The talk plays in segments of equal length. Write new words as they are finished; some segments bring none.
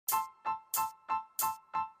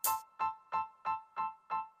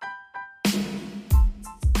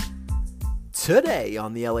Today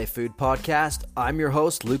on the LA Food Podcast, I'm your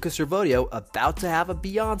host, Lucas Servodio, about to have a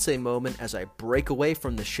Beyonce moment as I break away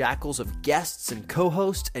from the shackles of guests and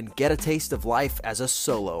co-hosts and get a taste of life as a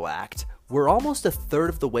solo act. We're almost a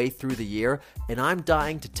third of the way through the year, and I'm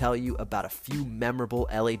dying to tell you about a few memorable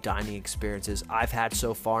LA dining experiences I've had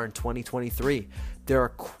so far in 2023. There are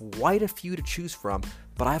quite a few to choose from,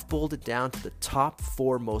 but I've boiled it down to the top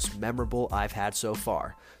 4 most memorable I've had so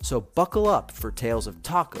far. So buckle up for tales of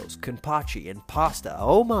tacos, conpachi, and pasta,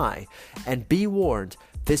 oh my! And be warned,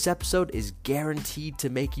 this episode is guaranteed to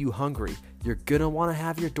make you hungry. You're gonna wanna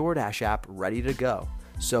have your DoorDash app ready to go.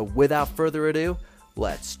 So without further ado,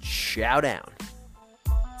 let's chow down.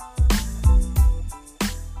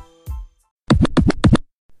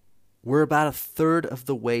 We're about a third of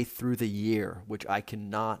the way through the year, which I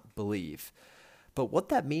cannot believe. But what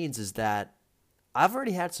that means is that I've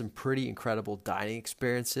already had some pretty incredible dining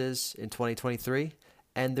experiences in 2023,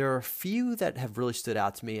 and there are a few that have really stood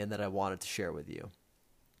out to me and that I wanted to share with you.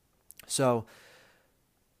 So,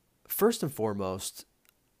 first and foremost,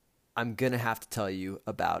 I'm going to have to tell you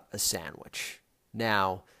about a sandwich.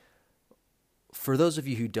 Now, for those of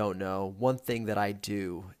you who don't know, one thing that I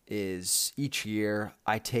do is each year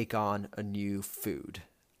I take on a new food.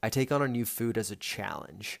 I take on a new food as a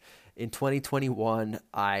challenge. In 2021,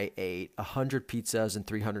 I ate 100 pizzas in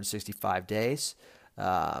 365 days.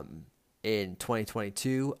 In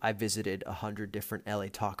 2022, I visited 100 different LA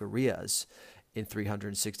taquerias in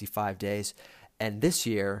 365 days. And this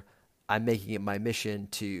year, I'm making it my mission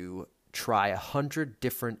to try 100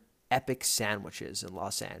 different epic sandwiches in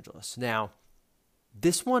Los Angeles. Now,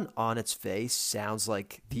 this one on its face sounds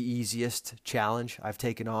like the easiest challenge I've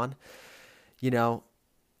taken on. You know,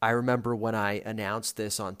 I remember when I announced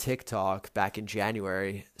this on TikTok back in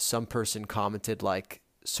January, some person commented like,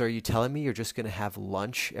 "So are you telling me you're just going to have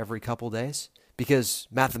lunch every couple days?" Because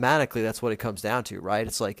mathematically, that's what it comes down to, right?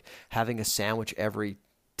 It's like having a sandwich every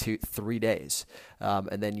 3 days,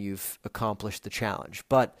 and then you've accomplished the challenge.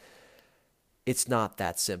 But it's not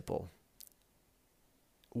that simple.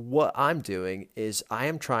 What I'm doing is I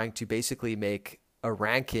am trying to basically make a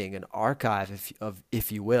ranking, an archive,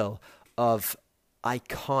 if you will, of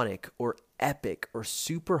iconic or epic or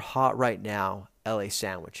super hot right now LA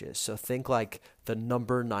sandwiches. So think like the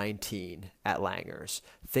number 19 at Langer's.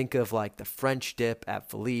 Think of like the French dip at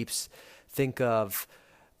Philippe's. Think of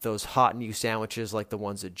those hot new sandwiches like the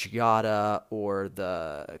ones at Giada or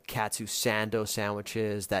the Katsu Sando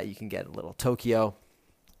sandwiches that you can get at Little Tokyo.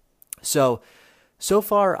 So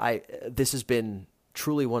far, this has been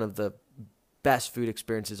truly one of the best food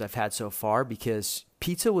experiences I've had so far because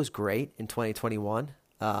pizza was great in 2021.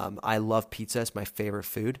 I love pizza. It's my favorite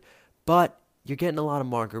food. But you're getting a lot of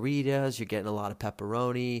margaritas. You're getting a lot of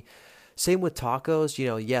pepperoni. Same with tacos. You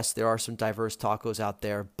know, yes, there are some diverse tacos out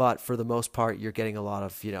there, but for the most part, you're getting a lot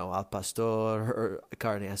of, al pastor or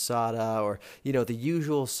carne asada or, the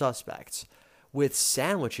usual suspects. With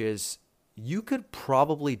sandwiches, you could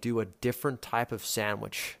probably do a different type of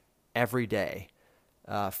sandwich every day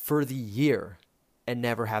for the year and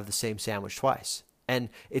never have the same sandwich twice. And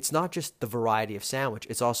it's not just the variety of sandwich.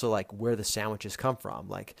 It's also like where the sandwiches come from,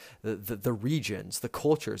 like the regions, the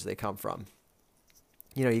cultures they come from.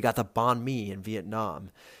 You got the banh mi in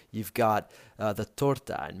Vietnam. You've got the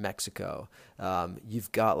torta in Mexico.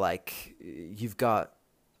 You've got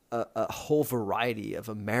a whole variety of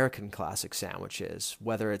American classic sandwiches,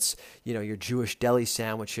 whether it's, your Jewish deli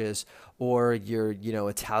sandwiches or your,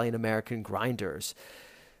 Italian American grinders.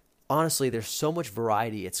 Honestly, there's so much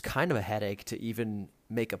variety. It's kind of a headache to even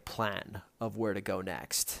make a plan of where to go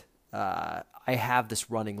next. I have this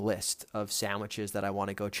running list of sandwiches that I want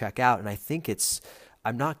to go check out. And I think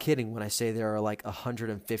I'm not kidding when I say there are like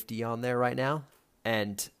 150 on there right now.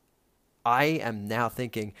 And I am now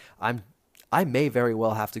thinking I may very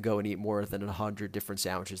well have to go and eat more than 100 different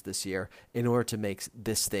sandwiches this year in order to make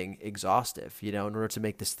this thing exhaustive, in order to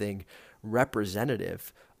make this thing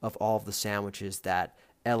representative of all of the sandwiches that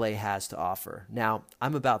LA has to offer. Now,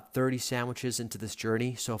 I'm about 30 sandwiches into this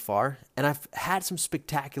journey so far, and I've had some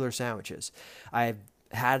spectacular sandwiches. I've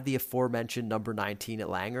had the aforementioned number 19 at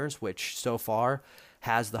Langer's, which so far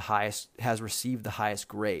has received the highest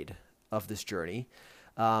grade of this journey.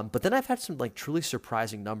 But then I've had some like truly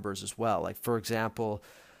surprising numbers as well. Like, for example,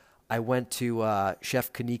 I went to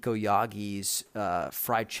Chef Kaniko Yagi's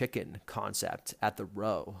fried chicken concept at the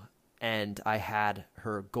Row, and I had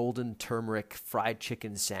her golden turmeric fried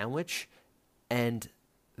chicken sandwich, and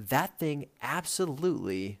that thing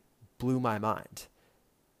absolutely blew my mind.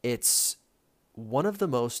 It's one of the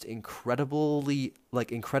most incredibly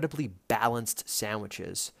balanced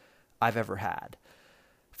sandwiches I've ever had.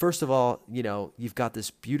 First of all, you've got this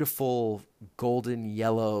beautiful golden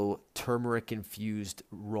yellow turmeric infused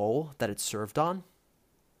roll that it's served on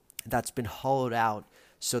that's been hollowed out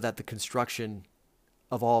so that the construction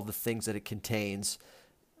of all of the things that it contains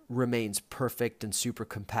remains perfect and super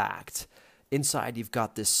compact. Inside, you've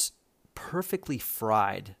got this perfectly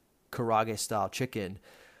fried Karage style chicken,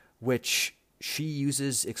 which she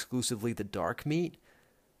uses exclusively the dark meat.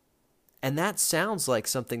 And that sounds like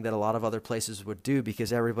something that a lot of other places would do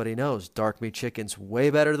because everybody knows dark meat chicken's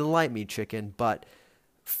way better than light meat chicken. But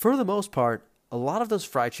for the most part, a lot of those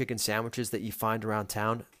fried chicken sandwiches that you find around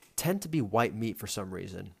town tend to be white meat for some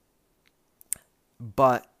reason.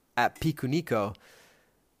 But at Pikunico,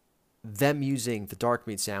 them using the dark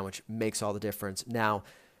meat sandwich makes all the difference. Now,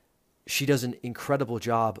 she does an incredible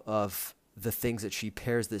job of the things that she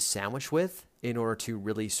pairs this sandwich with in order to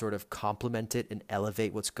really sort of complement it and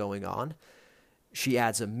elevate what's going on. She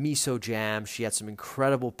adds a miso jam. She adds some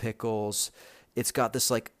incredible pickles. It's got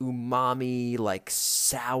this like umami, like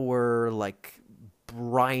sour, like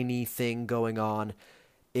briny thing going on.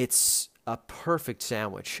 It's a perfect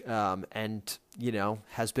sandwich, and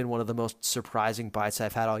has been one of the most surprising bites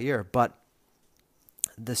I've had all year. But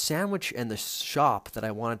the sandwich and the shop that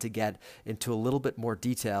I wanted to get into a little bit more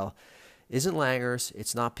detail isn't Langer's.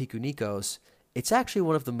 It's not Pikunico's. It's actually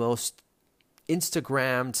one of the most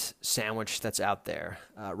Instagrammed sandwich that's out there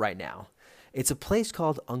right now. It's a place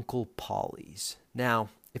called Uncle Polly's. Now,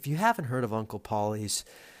 if you haven't heard of Uncle Polly's,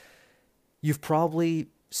 you've probably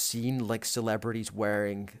seen like celebrities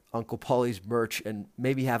wearing Uncle Polly's merch and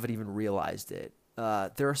maybe haven't even realized it.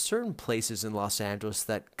 There are certain places in Los Angeles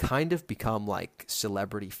that kind of become like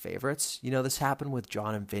celebrity favorites. This happened with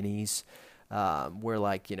John and Vinny's, where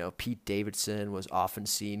like, Pete Davidson was often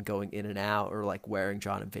seen going in and out or like wearing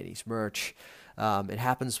John and Vinny's merch. It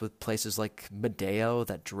happens with places like Madeo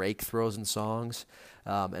that Drake throws in songs,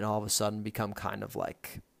 and all of a sudden become kind of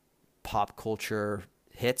like pop culture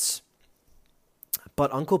hits.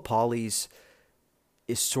 But Uncle Polly's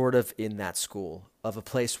is sort of in that school of a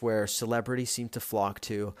place where celebrities seem to flock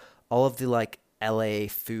to. All of the like LA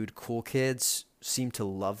food cool kids seem to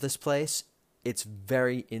love this place. It's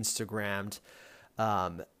very Instagrammed,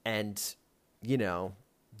 and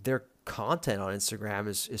their content on Instagram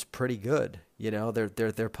is pretty good.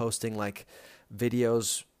 They're posting like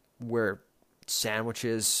videos where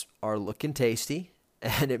sandwiches are looking tasty,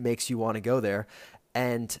 and it makes you want to go there.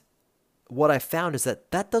 And what I found is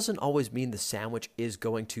that doesn't always mean the sandwich is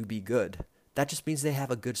going to be good. That just means they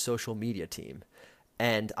have a good social media team.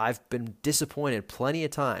 And I've been disappointed plenty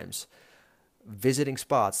of times visiting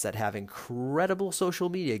spots that have incredible social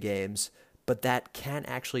media games, but that can't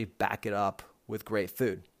actually back it up with great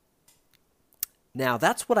food. Now,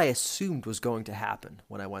 that's what I assumed was going to happen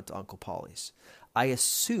when I went to Uncle Polly's. I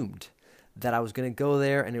assumed that I was going to go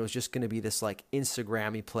there and it was just going to be this like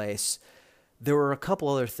Instagram-y place. There were a couple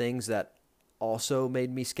other things that also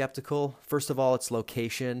made me skeptical. First of all, its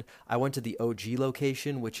location. I went to the OG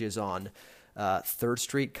location, which is on 3rd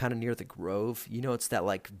Street, kind of near the Grove. It's that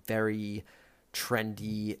like very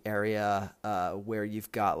trendy area where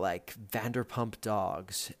you've got like Vanderpump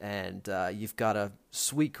Dogs and you've got a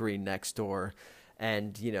Sweetgreen next door,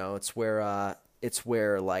 and it's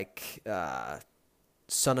where like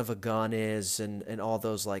Son of a Gun is and all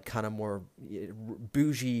those like kind of more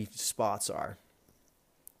bougie spots are.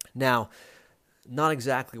 Now, not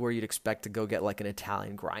exactly where you'd expect to go get like an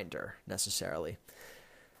Italian grinder necessarily.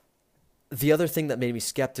 The other thing that made me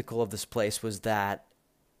skeptical of this place was that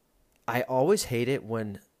I always hate it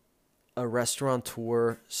when a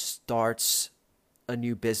restaurateur starts a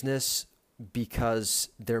new business because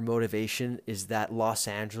their motivation is that Los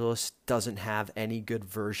Angeles doesn't have any good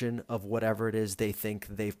version of whatever it is they think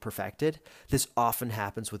they've perfected. This often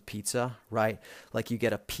happens with pizza, right? Like you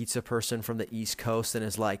get a pizza person from the East Coast and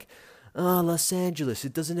is like, oh, Los Angeles,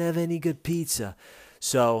 it doesn't have any good pizza.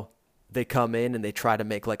 So they come in and they try to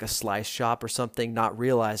make like a slice shop or something, not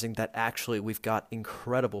realizing that actually we've got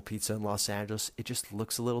incredible pizza in Los Angeles. It just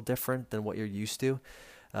looks a little different than what you're used to.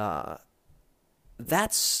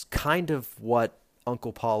 That's kind of what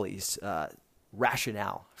Uncle Polly's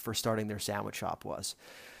rationale for starting their sandwich shop was.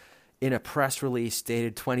 In a press release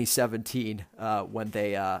dated 2017, when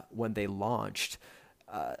they launched,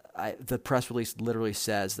 the press release literally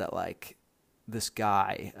says that like this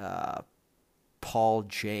guy, Paul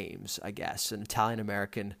James, I guess, an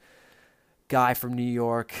Italian-American guy from New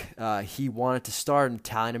York, he wanted to start an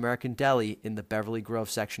Italian-American deli in the Beverly Grove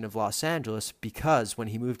section of Los Angeles because when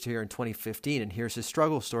he moved here in 2015, and here's his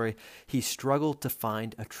struggle story, he struggled to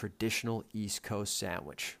find a traditional East Coast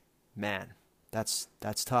sandwich. Man, that's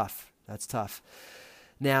tough. That's tough.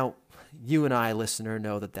 Now, you and I, listener,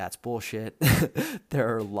 know that that's bullshit.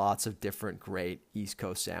 There are lots of different great East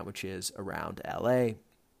Coast sandwiches around LA.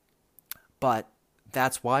 But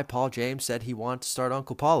that's why Paul James said he wanted to start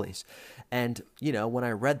Uncle Paulie's. And, when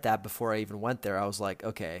I read that before I even went there, I was like,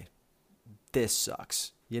 okay, this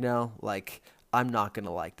sucks. Like, I'm not going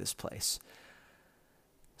to like this place.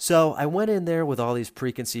 So I went in there with all these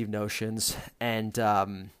preconceived notions, and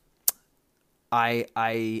I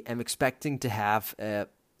am expecting to have a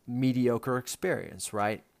mediocre experience,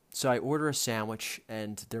 right? So I order a sandwich,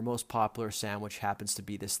 and their most popular sandwich happens to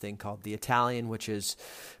be this thing called the Italian, which is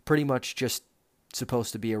pretty much just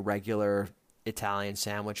supposed to be a regular Italian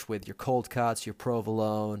sandwich with your cold cuts, your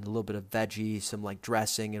provolone, a little bit of veggie, some like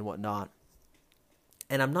dressing and whatnot.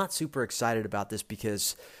 And I'm not super excited about this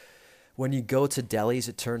because when you go to delis,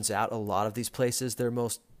 it turns out a lot of these places, their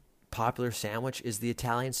most popular sandwich is the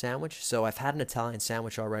Italian sandwich. So I've had an Italian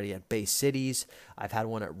sandwich already at Bay Cities. I've had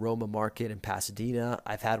one at Roma Market in Pasadena.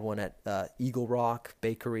 I've had one at Eagle Rock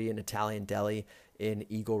Bakery and Italian Deli in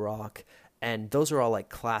Eagle Rock. And those are all like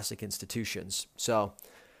classic institutions. So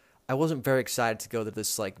I wasn't very excited to go to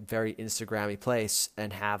this like very Instagrammy place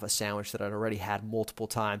and have a sandwich that I'd already had multiple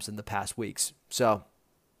times in the past weeks. So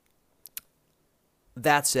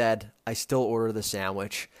that said, I still order the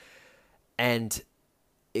sandwich, and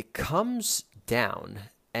it comes down,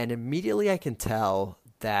 and immediately I can tell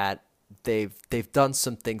that they've done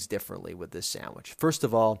some things differently with this sandwich. First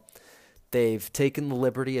of all, they've taken the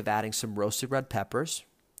liberty of adding some roasted red peppers,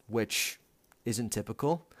 which isn't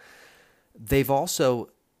typical. They've also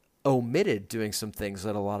omitted doing some things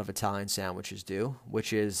that a lot of Italian sandwiches do,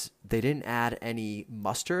 which is they didn't add any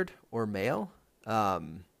mustard or mayo,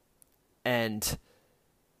 and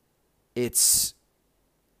it's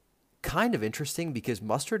kind of interesting because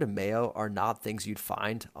mustard and mayo are not things you'd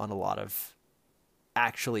find on a lot of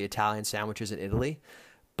actually Italian sandwiches in Italy.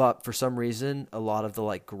 But for some reason, a lot of the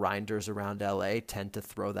like grinders around LA tend to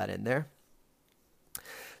throw that in there.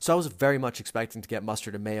 So I was very much expecting to get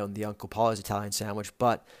mustard and mayo in the Uncle Paulie's Italian sandwich,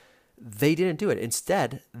 but they didn't do it.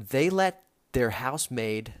 Instead, they let their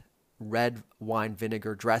house-made red wine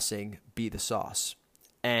vinegar dressing be the sauce.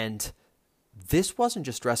 And this wasn't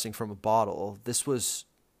just dressing from a bottle. This was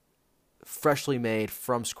freshly made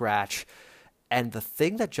from scratch. And the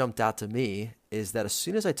thing that jumped out to me is that as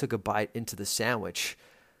soon as I took a bite into the sandwich,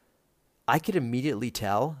 I could immediately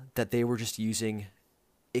tell that they were just using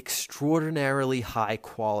extraordinarily high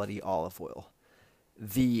quality olive oil.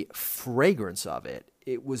 The fragrance of it,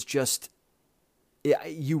 it was just,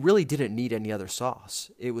 you really didn't need any other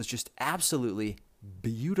sauce. It was just absolutely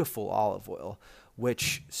beautiful olive oil,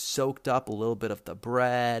 which soaked up a little bit of the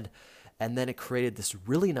bread, and then it created this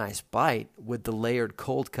really nice bite with the layered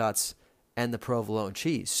cold cuts and the provolone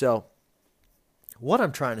cheese. So what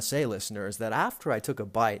I'm trying to say, listener, is that after I took a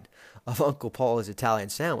bite of Uncle Paulie's Italian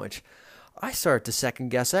sandwich, I started to second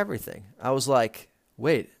guess everything. I was like,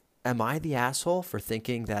 wait, am I the asshole for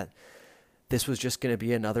thinking that this was just going to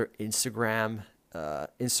be another Instagram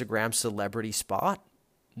celebrity spot?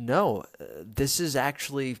 No, this is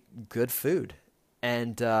actually good food.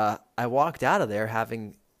 And I walked out of there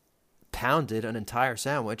having pounded an entire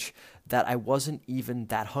sandwich that I wasn't even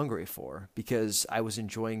that hungry for because I was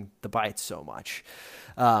enjoying the bites so much.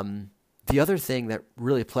 The other thing that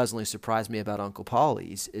really pleasantly surprised me about Uncle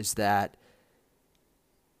Paulie's is that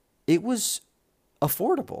it was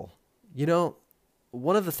affordable.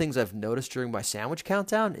 One of the things I've noticed during my sandwich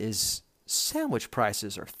countdown is sandwich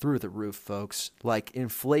prices are through the roof, folks. Like,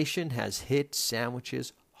 inflation has hit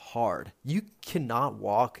sandwiches hard. You cannot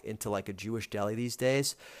walk into like a Jewish deli these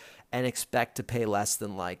days and expect to pay less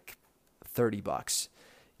than like $30.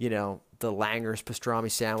 The Langer's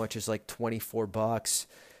pastrami sandwich is like $24.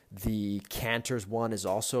 The Cantor's one is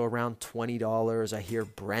also around $20. I hear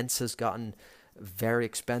Brent's has gotten very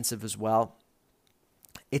expensive as well.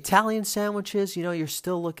 Italian sandwiches, you're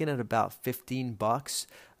still looking at about $15.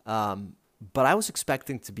 But I was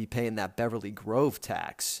expecting to be paying that Beverly Grove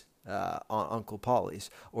tax on Uncle Paulie's,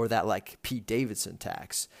 or that like Pete Davidson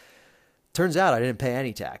tax. Turns out I didn't pay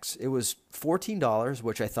any tax. It was $14,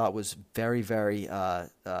 which I thought was very, very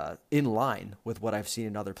in line with what I've seen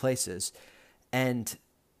in other places. And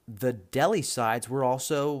the deli sides were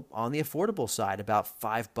also on the affordable side, about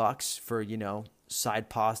 $5 for, side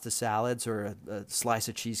pasta salads or a slice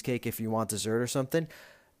of cheesecake if you want dessert or something.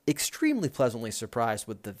 Extremely pleasantly surprised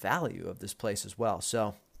with the value of this place as well.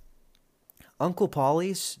 So Uncle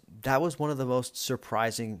Paulie's, that was one of the most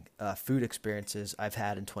surprising food experiences I've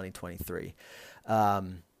had in 2023.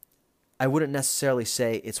 I wouldn't necessarily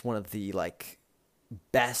say it's one of the like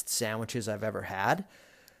best sandwiches I've ever had,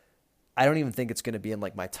 I don't even think it's going to be in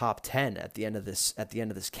like my top 10 at the end of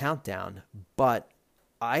this countdown, but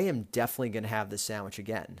I am definitely going to have this sandwich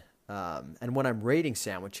again. And when I'm rating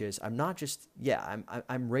sandwiches, I'm not just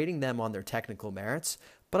I'm rating them on their technical merits,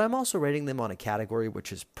 but I'm also rating them on a category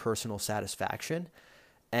which is personal satisfaction.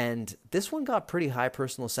 And this one got pretty high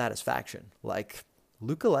personal satisfaction. Like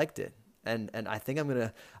Luca liked it, and I think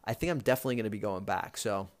I'm definitely gonna be going back.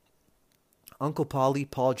 So Uncle Paulie,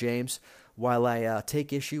 Paul James, while I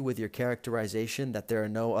take issue with your characterization that there are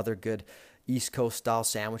no other good East Coast style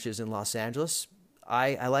sandwiches in Los Angeles,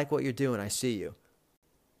 I like what you're doing. I see you.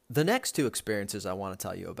 The next two experiences I want to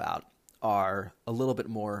tell you about are a little bit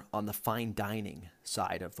more on the fine dining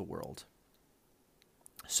side of the world.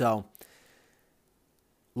 So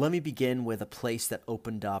let me begin with a place that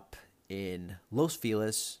opened up in Los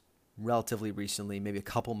Feliz relatively recently, maybe a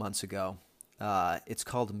couple months ago. It's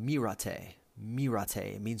called Mirate. Mirate.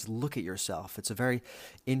 It means look at yourself. It's a very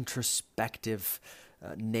introspective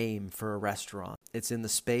name for a restaurant. It's in the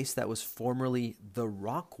space that was formerly the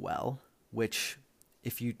Rockwell, which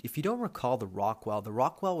if you don't recall the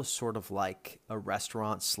Rockwell was sort of like a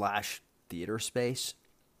restaurant slash theater space.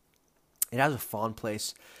 It has a fond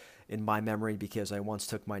place in my memory because I once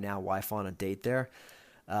took my now wife on a date there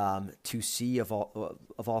to see of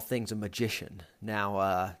all things a magician.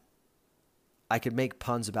 Now I could make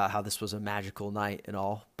puns about how this was a magical night and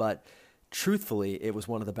all, but truthfully, it was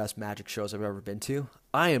one of the best magic shows I've ever been to.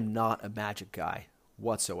 I am not a magic guy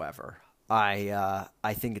whatsoever. I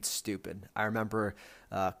think it's stupid. I remember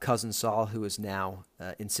cousin Saul, who is now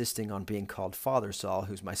insisting on being called Father Saul,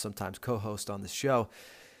 who's my sometimes co-host on this show.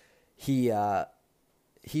 He's a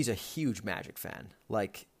huge magic fan.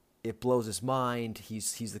 Like, it blows his mind.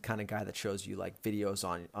 He's the kind of guy that shows you like videos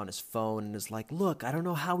on his phone and is like, look, I don't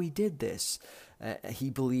know how he did this. He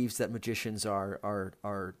believes that magicians are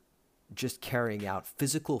just carrying out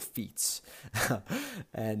physical feats,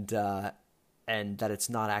 and that it's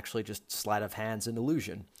not actually just sleight of hands and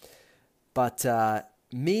illusion. But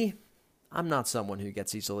me, I'm not someone who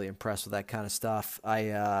gets easily impressed with that kind of stuff.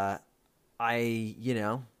 I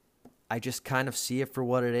just kind of see it for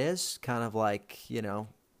what it is, kind of like,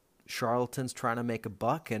 charlatans trying to make a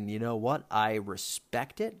buck, and you know what? I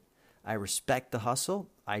respect it. I respect the hustle.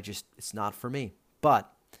 It's not for me. But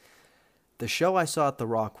the show I saw at the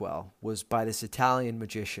Rockwell was by this Italian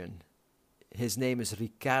magician. His name is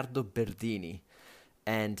Riccardo Berdini,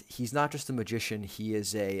 and he's not just a magician, he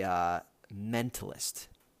is a mentalist.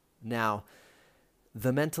 Now,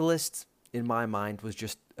 The Mentalist, in my mind, was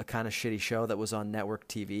just a kind of shitty show that was on network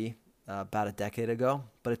TV about a decade ago,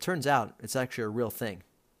 but it turns out it's actually a real thing.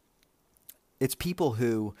 It's people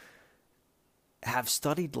who have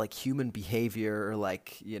studied like human behavior or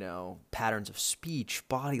like, patterns of speech,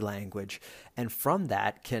 body language, and from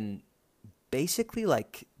that can basically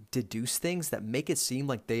like deduce things that make it seem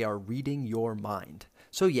like they are reading your mind.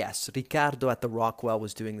 So yes, Ricardo at the Rockwell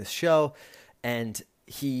was doing this show, and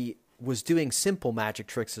he was doing simple magic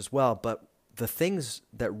tricks as well, but the things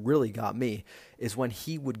that really got me is when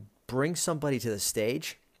he would bring somebody to the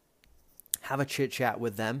stage, have a chit chat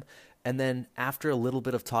with them, and then after a little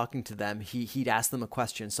bit of talking to them, he'd ask them a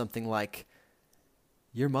question, something like,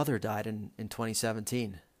 your mother died in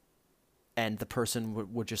 2017. And the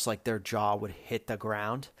person would just like, their jaw would hit the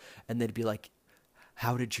ground, and they'd be like,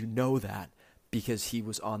 how did you know that? Because he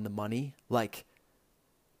was on the money. Like,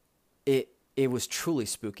 it was truly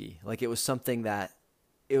spooky. Like, it was something that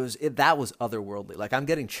that was otherworldly. Like, I'm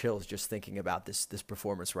getting chills just thinking about this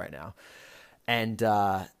performance right now. And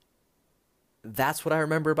that's what I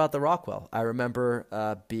remember about the Rockwell. I remember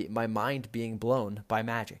my mind being blown by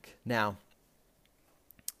magic. Now,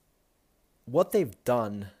 what they've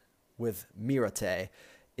done with Mirate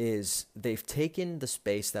is they've taken the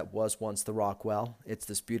space that was once the Rockwell. It's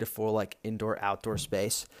this beautiful like indoor-outdoor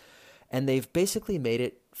space, and they've basically made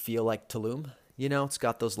it feel like Tulum. It's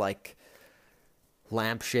got those like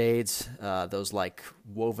lampshades, those like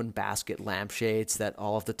woven basket lampshades that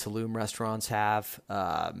all of the Tulum restaurants have,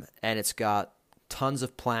 and it's got tons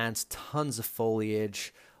of plants, tons of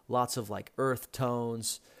foliage, lots of like earth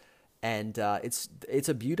tones, and it's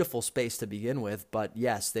a beautiful space to begin with. But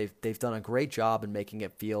yes, they've done a great job in making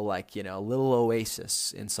it feel like a little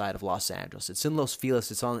oasis inside of Los Angeles. It's in Los Feliz.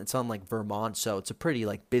 It's on like Vermont, so it's a pretty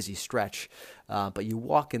like busy stretch. But you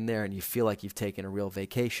walk in there and you feel like you've taken a real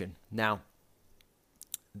vacation. Now,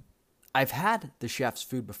 I've had the chef's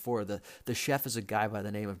food before. The chef is a guy by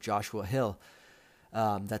the name of Joshua Hill.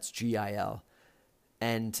 That's Gil.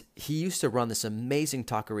 And he used to run this amazing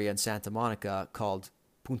taqueria in Santa Monica called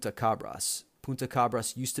Punta Cabras. Punta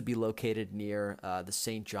Cabras used to be located near the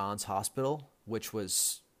St. John's Hospital, which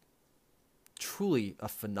was truly a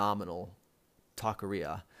phenomenal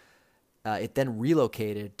taqueria. It then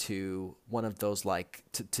relocated to one of those like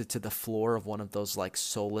to the floor of one of those like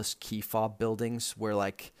soulless key fob buildings where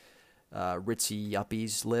like ritzy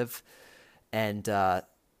yuppies live, and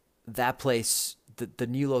that place, the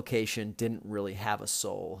new location didn't really have a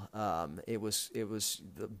soul. It was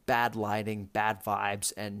the bad lighting, bad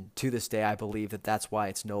vibes, and to this day, I believe that that's why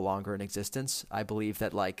it's no longer in existence. I believe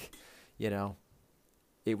that like,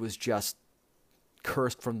 it was just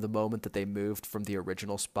cursed from the moment that they moved from the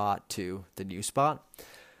original spot to the new spot.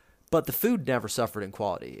 But the food never suffered in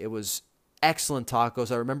quality. It was excellent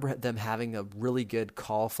tacos. I remember them having a really good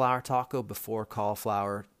cauliflower taco before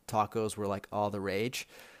cauliflower tacos were like all the rage.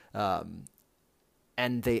 And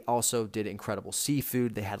they also did incredible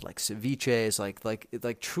seafood. They had like ceviches,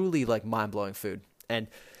 like truly like mind-blowing food. And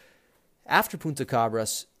after Punta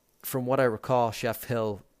Cabras, from what I recall, Chef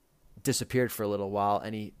Hill disappeared for a little while,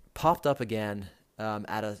 and he popped up again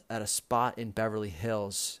at a spot in Beverly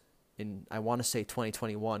Hills in, I want to say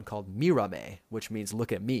 2021, called Mirame, which means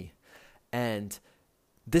look at me. And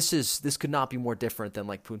this could not be more different than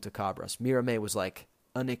like Punta Cabras. Mirame was like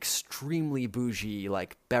an extremely bougie,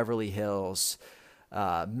 like Beverly Hills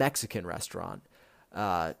Mexican restaurant.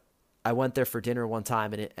 I went there for dinner one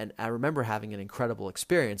time, and I remember having an incredible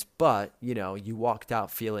experience, but you walked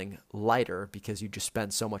out feeling lighter because you just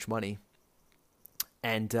spent so much money.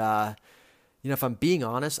 And if I'm being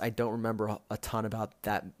honest, I don't remember a ton about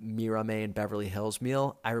that Mirame in Beverly Hills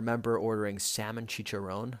meal. I remember ordering salmon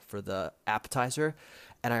chicharron for the appetizer,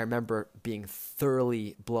 and I remember being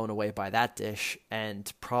thoroughly blown away by that dish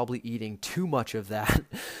and probably eating too much of that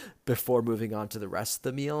before moving on to the rest of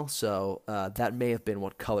the meal. So that may have been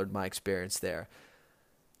what colored my experience there.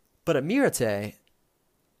 But at Mirate,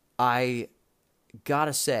 I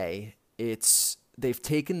gotta say, they've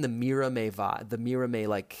taken the Mirame vibe, the Mirame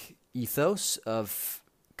like ethos of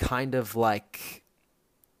kind of like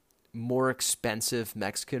more expensive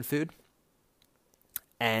Mexican food,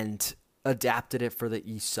 and adapted it for the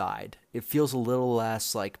East Side. It feels a little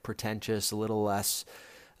less like pretentious, a little less,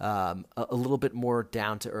 a little bit more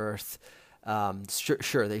down to earth.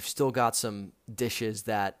 Sure, they've still got some dishes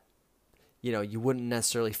that you wouldn't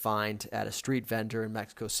necessarily find at a street vendor in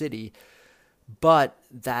Mexico City, but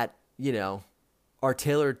that are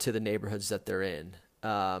tailored to the neighborhoods that they're in.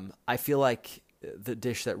 I feel like the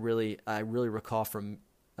dish that I really recall from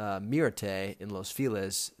Mirate in Los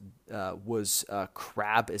Feliz was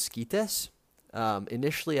crab esquites.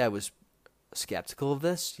 Initially, I was skeptical of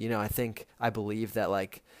this. I believe that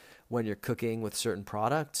like when you're cooking with certain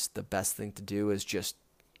products, the best thing to do is just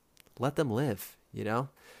let them live.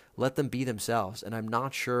 Let them be themselves. And I'm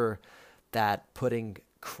not sure that putting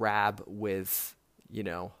crab with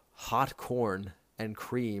hot corn and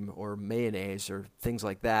cream or mayonnaise or things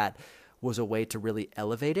like that was a way to really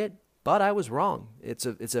elevate it. But I was wrong. It's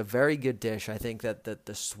a very good dish. I think that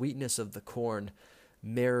the sweetness of the corn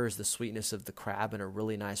mirrors the sweetness of the crab in a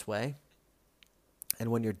really nice way. And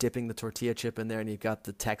when you're dipping the tortilla chip in there and you've got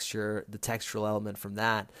the textural element from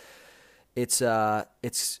that, it's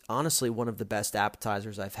honestly one of the best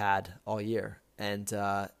appetizers I've had all year. And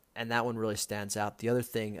that one really stands out. The other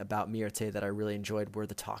thing about Mirate that I really enjoyed were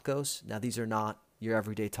the tacos. Now, these are not your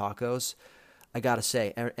everyday tacos. I gotta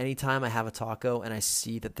say, anytime I have a taco and I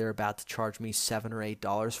see that they're about to charge me $7 or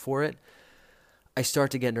 $8 for it, I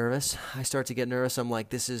start to get nervous. I'm like,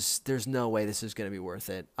 there's no way this is gonna be worth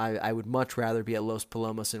it. I would much rather be at Los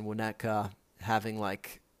Palomas in Winnetka having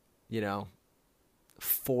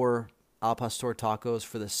 4 al pastor tacos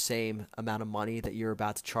for the same amount of money that you're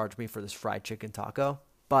about to charge me for this fried chicken taco.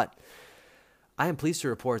 But I am pleased to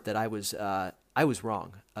report that I was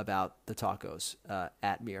wrong about the tacos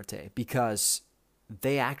at Mirate, because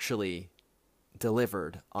they actually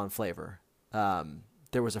delivered on flavor.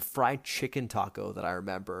 There was a fried chicken taco that I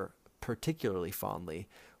remember particularly fondly,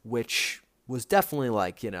 which was definitely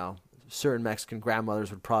like, certain Mexican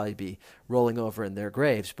grandmothers would probably be rolling over in their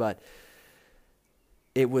graves, but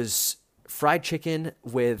it was fried chicken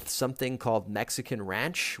with something called Mexican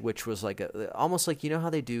ranch, which was like almost like, how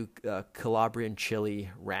they do Calabrian chili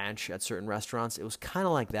ranch at certain restaurants. It was kind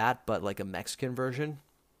of like that, but like a Mexican version.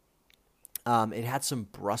 It had some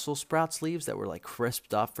Brussels sprout leaves that were like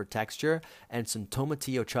crisped up for texture, and some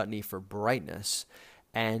tomatillo chutney for brightness.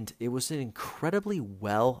 And it was an incredibly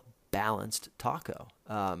well-balanced taco.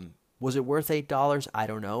 Was it worth $8? I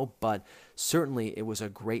don't know, but certainly it was a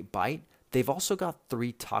great bite. They've also got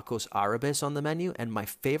 3 tacos árabes on the menu, and my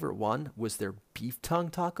favorite one was their beef tongue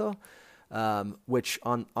taco, which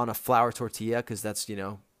on a flour tortilla, because that's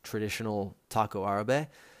traditional taco árabe.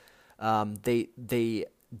 They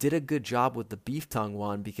did a good job with the beef tongue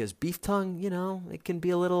one because beef tongue, it can be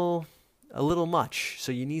a little much.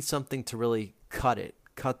 So you need something to really cut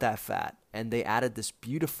that fat. And they added this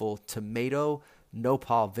beautiful tomato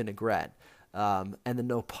nopal vinaigrette. And the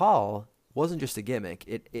nopal wasn't just a gimmick.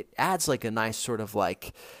 It adds like a nice sort of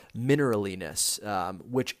like mineraliness,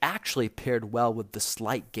 which actually paired well with the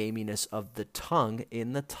slight gaminess of the tongue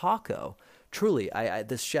in the taco. Truly,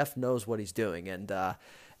 this chef knows what he's doing, and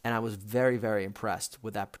I was very, very impressed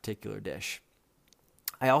with that particular dish.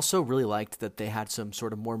 I also really liked that they had some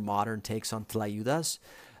sort of more modern takes on tlayudas.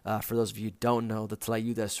 For those of you who don't know, the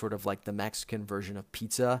tlayuda is sort of like the Mexican version of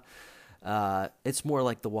pizza. It's more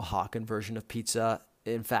like the Oaxacan version of pizza.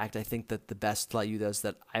 In fact, I think that the best tlayudas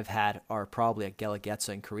that I've had are probably at Guelaguetza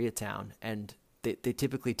in Koreatown, and they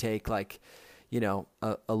typically take like,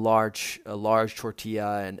 a large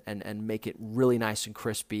tortilla and make it really nice and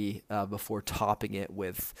crispy before topping it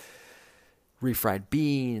with refried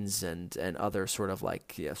beans and other sort of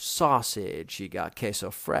like sausage. You got queso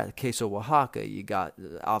Oaxaca. You got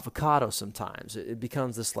avocado sometimes. It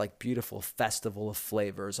becomes this like beautiful festival of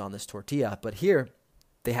flavors on this tortilla. But here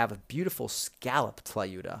they have a beautiful scallop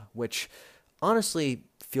tlayuda, which honestly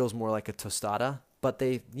feels more like a tostada. But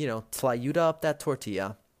they, tlayuda up that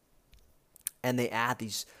tortilla, and they add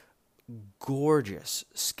these gorgeous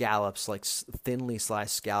scallops, like thinly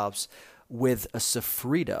sliced scallops, with a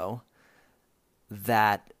sofrito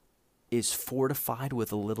that is fortified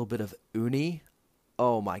with a little bit of uni.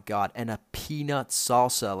 Oh my God. And a peanut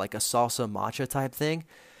salsa, like a salsa matcha type thing.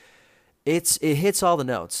 It hits all the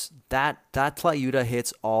notes. That tlayuda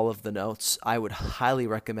hits all of the notes. I would highly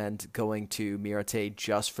recommend going to Mirate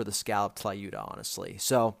just for the scallop tlayuda, honestly.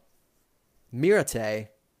 So Mirate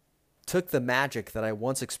took the magic that I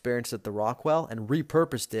once experienced at the Rockwell and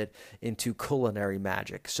repurposed it into culinary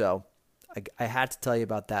magic. So I had to tell you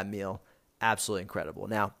about that meal. Absolutely incredible.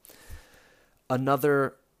 Now,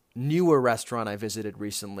 another newer restaurant I visited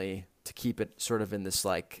recently to keep it sort of in this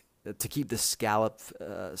like, to keep the scallop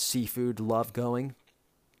seafood love going.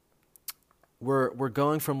 We're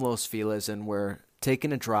going from Los Feliz and we're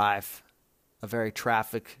taking a drive, a very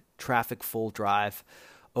traffic full drive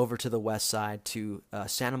over to the west side to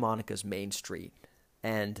Santa Monica's Main Street.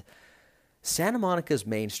 And Santa Monica's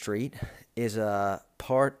Main Street is a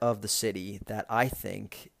part of the city that I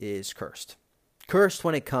think is cursed. Cursed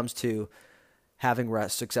when it comes to having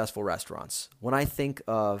successful restaurants. When I think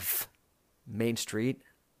of Main Street,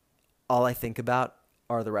 all I think about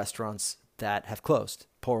are the restaurants that have closed.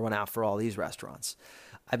 Pour one out for all these restaurants.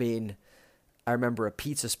 I mean, I remember a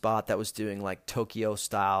pizza spot that was doing like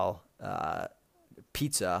Tokyo-style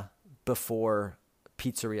pizza before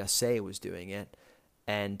Pizzeria Say was doing it.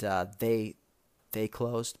 And they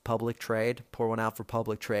closed. Public Trade, pour one out for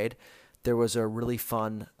Public Trade. There was a really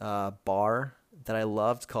fun bar that I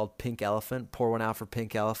loved called Pink Elephant. Pour one out for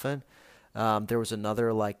Pink Elephant. There was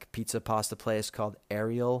another like pizza pasta place called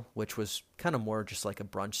Ariel, which was kind of more just like a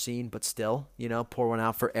brunch scene, but still, pour one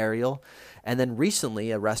out for Ariel. And then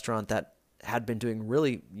recently, a restaurant that had been doing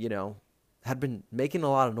really, had been making a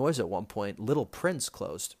lot of noise at one point, Little Prince,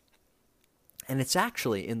 closed. And it's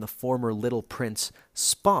actually in the former Little Prince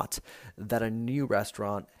spot that a new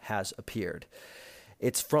restaurant has appeared.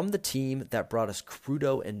 It's from the team that brought us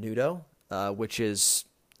Crudo and Nudo, which is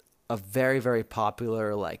a very, very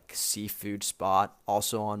popular like seafood spot,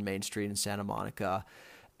 also on Main Street in Santa Monica.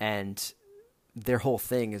 And their whole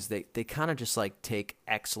thing is they kind of just like take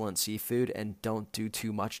excellent seafood and don't do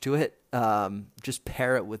too much to it. Just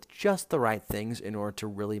pair it with just the right things in order to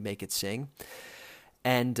really make it sing.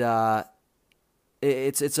 And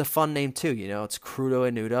it's a fun name too, It's Crudo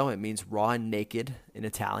e Nudo. It means raw and naked in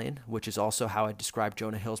Italian, which is also how I describe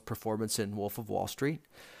Jonah Hill's performance in Wolf of Wall Street.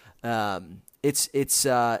 It's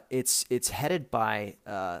headed by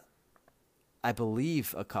I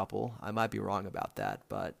believe a couple. I might be wrong about that,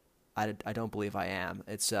 but I don't believe I am.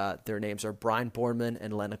 It's their names are Brian Borman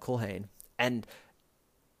and Lena Culhane, and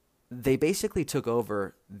they basically took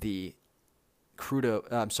over the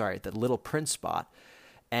the Little Prince spot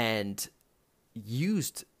and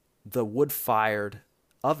used the wood-fired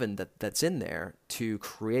oven that's in there to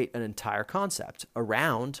create an entire concept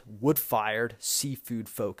around wood-fired,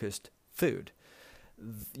 seafood-focused food.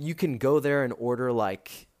 You can go there and order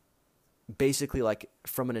basically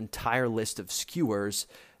from an entire list of skewers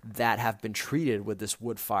that have been treated with this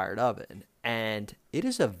wood-fired oven. And it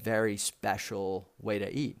is a very special way to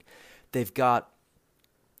eat. They've got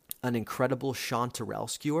an incredible chanterelle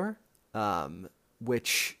skewer,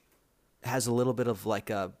 which has a little bit of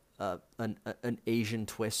like an Asian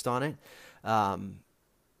twist on it.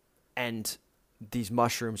 And these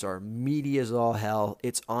mushrooms are meaty as all hell.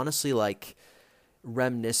 It's honestly like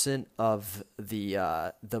reminiscent of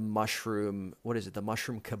the mushroom, what is it, the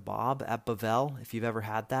mushroom kebab at Bavel. If you've ever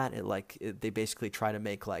had that, they basically try to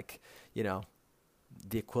make like, you know,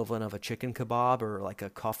 the equivalent of a chicken kebab or like a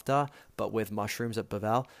kofta, but with mushrooms at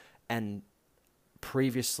Bavel. And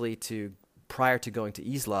prior to going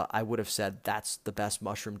to Isla, I would have said that's the best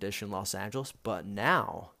mushroom dish in Los Angeles. But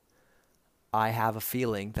now I have a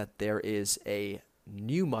feeling that there is a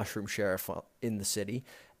new mushroom sheriff in the city,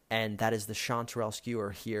 and that is the Chanterelle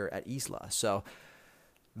skewer here at Isla. So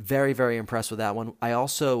very, very impressed with that one. I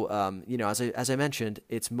also, as I mentioned,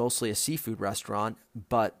 it's mostly a seafood restaurant,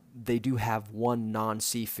 but they do have one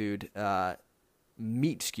non-seafood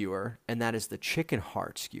meat skewer, and that is the chicken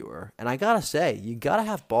heart skewer. And I gotta say, you gotta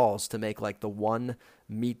have balls to make like the one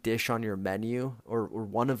meat dish on your menu, or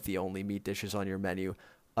one of the only meat dishes on your menu,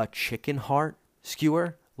 a chicken heart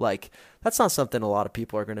skewer. Like, that's not something a lot of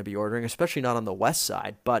people are going to be ordering, especially not on the west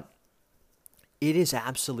side, but it is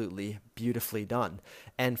absolutely beautifully done.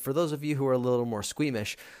 And for those of you who are a little more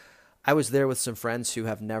squeamish, I was there with some friends who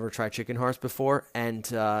have never tried chicken hearts before, and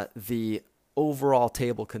the overall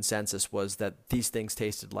table consensus was that these things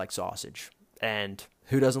tasted like sausage. And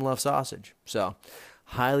who doesn't love sausage? So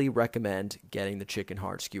highly recommend getting the chicken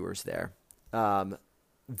heart skewers there.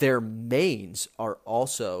 Their mains are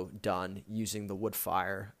also done using the wood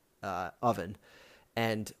fire oven,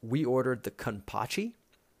 and we ordered the Kanpachi.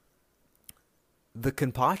 The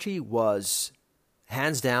Kanpachi was,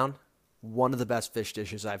 hands down, one of the best fish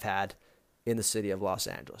dishes I've had in the city of Los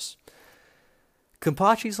Angeles.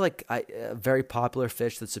 Kanpachi is like a very popular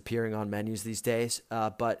fish that's appearing on menus these days,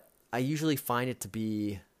 but I usually find it to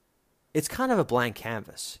be, it's kind of a blank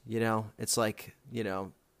canvas, you know? It's like, you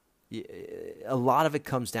know, a lot of it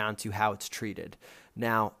comes down to how it's treated.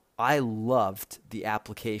 Now, I loved the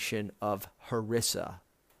application of harissa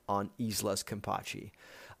on Isla's Kanpachi.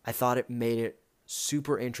 I thought it made it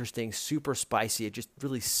super interesting, super spicy. It just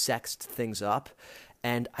really sexed things up.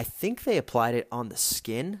 And I think they applied it on the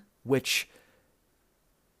skin, which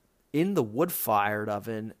in the wood-fired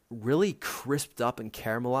oven really crisped up and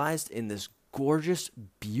caramelized in this gorgeous,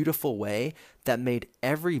 beautiful way that made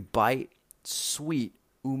every bite sweet,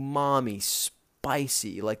 umami,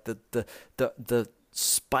 spicy. Like the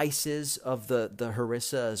spices of the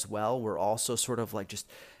harissa as well were also sort of like just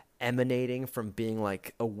emanating from being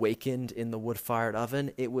like awakened in the wood-fired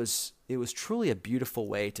oven. It was truly a beautiful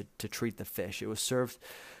way to treat the fish. It was served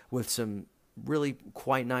with some really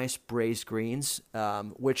quite nice braised greens,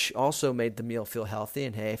 which also made the meal feel healthy.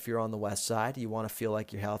 And hey, if you're on the west side, you want to feel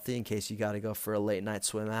like you're healthy in case you got to go for a late night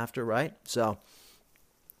swim after, right? So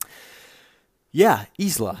yeah,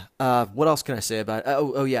 Isla. What else can I say about it?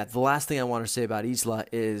 Oh yeah. The last thing I want to say about Isla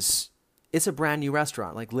is it's a brand new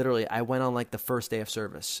restaurant. Like literally, I went on like the first day of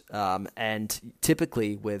service. And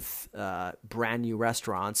typically with brand new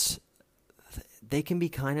restaurants, they can be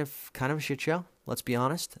kind of a shit show. Let's be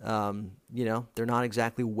honest. They're not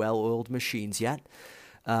exactly well-oiled machines yet.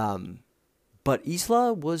 But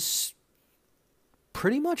Isla was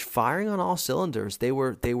pretty much firing on all cylinders. They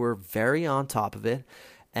were very on top of it.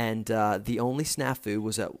 And the only snafu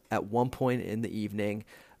was at one point in the evening,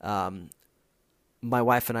 my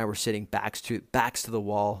wife and I were sitting backs to the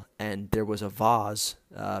wall, and there was a vase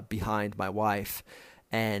behind my wife.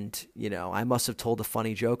 And, I must have told a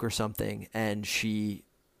funny joke or something, and she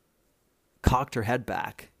cocked her head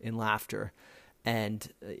back in laughter,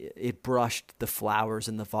 and it brushed the flowers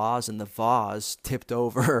in the vase, and the vase tipped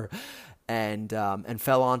over and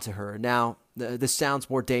fell onto her. Now, this sounds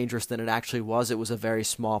more dangerous than it actually was. It was a very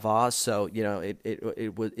small vase, so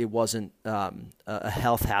it wasn't a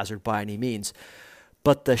health hazard by any means.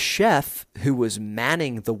 But the chef who was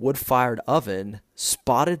manning the wood-fired oven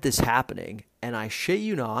spotted this happening, and I shit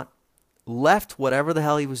you not, left whatever the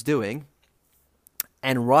hell he was doing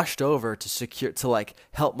and rushed over to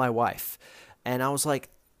help my wife. And I was like,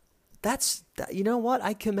 you know what?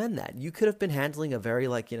 I commend that. You could have been handling a very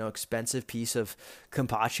expensive piece of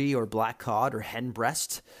Kanpachi or black cod or hen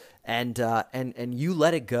breast, and you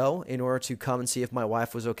let it go in order to come and see if my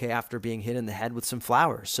wife was okay after being hit in the head with some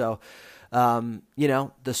flowers. So,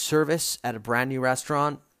 the service at a brand new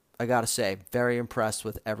restaurant, I gotta say, very impressed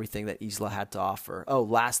with everything that Isla had to offer. Oh,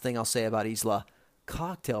 last thing I'll say about Isla,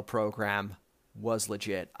 cocktail program was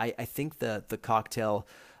legit. I think the cocktail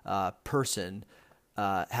person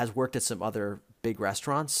has worked at some other big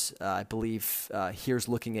restaurants. I believe Here's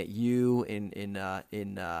Looking at You in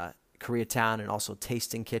Koreatown, and also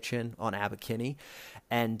Tasting Kitchen on Abbot Kinney.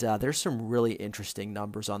 And there's some really interesting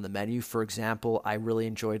numbers on the menu. For example, I really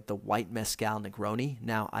enjoyed the white mezcal Negroni.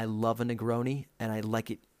 Now, I love a Negroni, and I like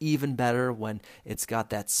it even better when it's got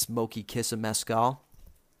that smoky kiss of mezcal.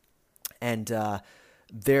 And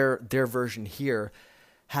their version here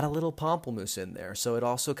had a little pamplemousse in there. So it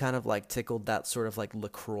also kind of like tickled that sort of like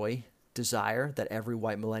LaCroix desire that every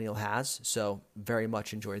white millennial has. So very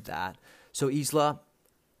much enjoyed that. So Isla,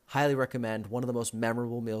 highly recommend. One of the most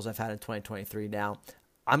memorable meals I've had in 2023. Now,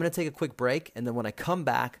 I'm going to take a quick break, and then when I come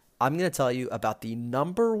back, I'm going to tell you about the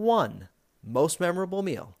number one most memorable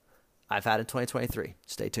meal I've had in 2023.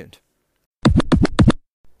 Stay tuned.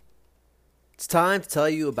 It's time to tell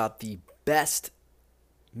you about the best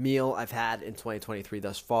meal I've had in 2023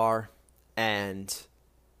 thus far, and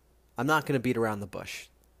I'm not going to beat around the bush.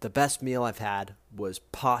 The best meal I've had was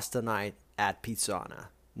pasta night at Pizzana.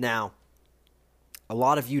 Now, a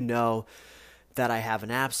lot of you know that I have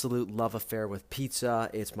an absolute love affair with pizza.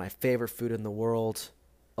 It's my favorite food in the world.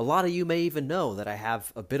 A lot of you may even know that I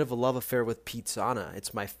have a bit of a love affair with Pizzana.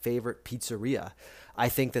 It's my favorite pizzeria. I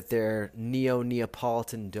think that their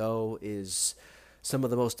Neo-Neapolitan dough is some of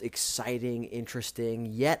the most exciting, interesting,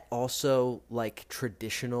 yet also like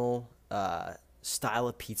traditional style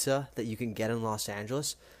of pizza that you can get in Los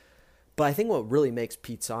Angeles. But I think what really makes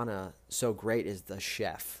Pizzana so great is the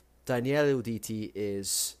chef. Daniele Uditi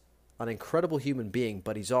is an incredible human being,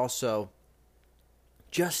 but he's also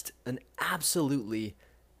just an absolutely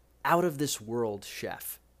out-of-this-world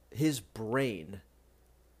chef. His brain,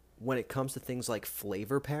 when it comes to things like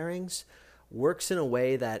flavor pairings, works in a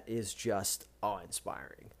way that is just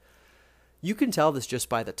awe-inspiring. You can tell this just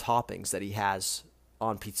by the toppings that he has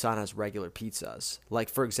on Pizzana's regular pizzas. Like,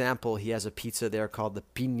 for example, he has a pizza there called the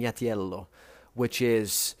Pignatiello, which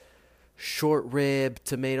is short rib,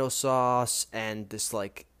 tomato sauce, and this,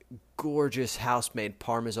 like, gorgeous house-made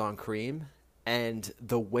Parmesan cream. And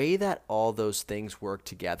the way that all those things work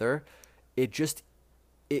together, it's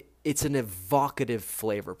an evocative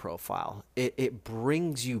flavor profile. It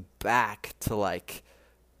brings you back to like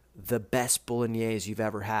the best bolognese you've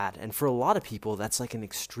ever had. And for a lot of people, that's like an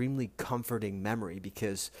extremely comforting memory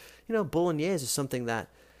because, you know, bolognese is something that,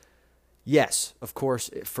 yes, of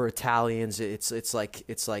course, for Italians, it's like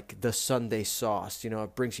the Sunday sauce. You know,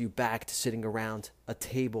 it brings you back to sitting around a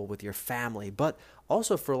table with your family. But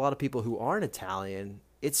also for a lot of people who aren't Italian,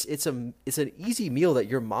 it's an easy meal that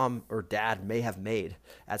your mom or dad may have made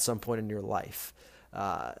at some point in your life,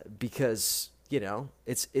 because you know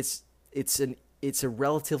it's a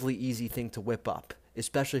relatively easy thing to whip up,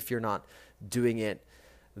 especially if you're not doing it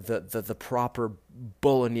the proper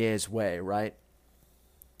bolognese way, right?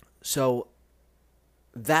 So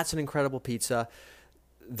that's an incredible pizza.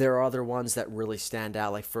 There are other ones that really stand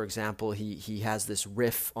out. Like, for example, he has this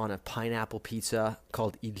riff on a pineapple pizza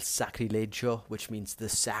called Il Sacrilegio, which means the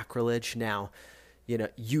sacrilege. Now,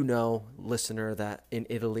 you know, listener, that in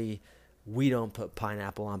Italy, we don't put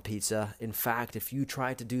pineapple on pizza. In fact, if you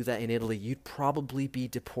tried to do that in Italy, you'd probably be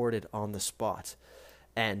deported on the spot.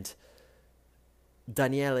 And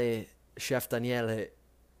Chef Daniele,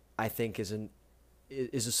 I think, is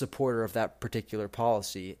a supporter of that particular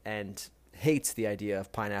policy and hates the idea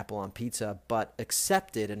of pineapple on pizza, but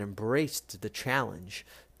accepted and embraced the challenge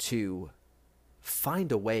to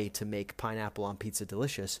find a way to make pineapple on pizza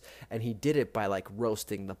delicious. And he did it by like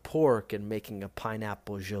roasting the pork and making a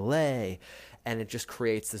pineapple gelée, and it just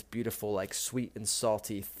creates this beautiful like sweet and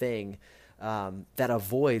salty thing that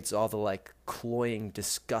avoids all the like cloying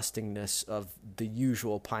disgustingness of the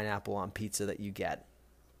usual pineapple on pizza that you get.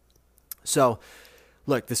 So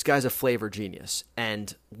look, this guy's a flavor genius,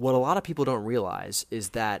 and what a lot of people don't realize is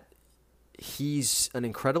that he's an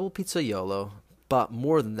incredible pizzaiolo, but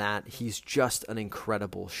more than that, he's just an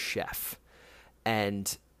incredible chef.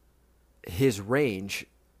 And his range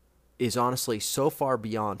is honestly so far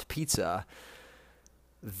beyond pizza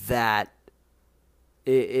that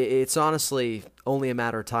it's honestly only a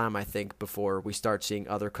matter of time, I think, before we start seeing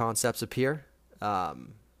other concepts appear.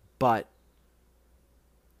 But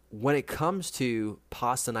when it comes to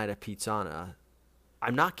pasta night at Pizzana,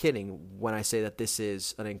 I'm not kidding when I say that this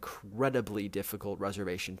is an incredibly difficult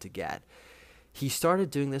reservation to get. He started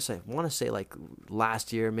doing this, I want to say like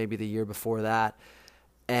last year, maybe the year before that,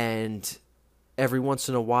 and every once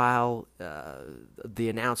in a while, the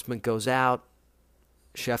announcement goes out,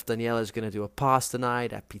 Chef Daniele is going to do a pasta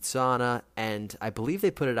night at Pizzana, and I believe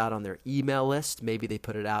they put it out on their email list. Maybe they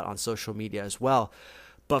put it out on social media as well.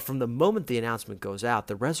 But from the moment the announcement goes out,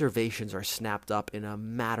 the reservations are snapped up in a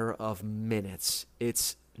matter of minutes.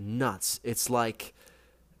 It's nuts. It's like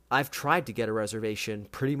I've tried to get a reservation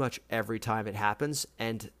pretty much every time it happens,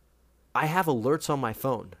 and I have alerts on my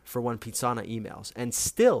phone for when Pizzana emails, and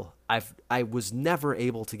still I was never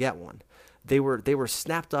able to get one. They were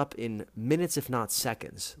snapped up in minutes, if not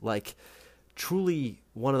seconds. Like, truly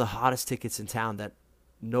one of the hottest tickets in town that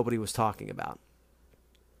nobody was talking about.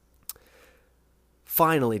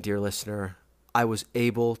 finally, dear listener, I was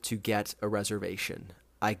able to get a reservation.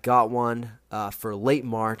 I got one for late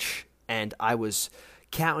March, and I was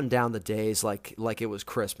counting down the days like it was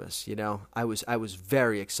Christmas. I was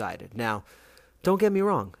very excited. Now, don't get me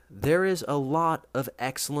wrong. There is a lot of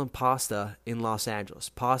excellent pasta in Los Angeles.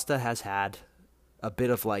 Pasta has had a bit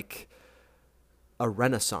of like a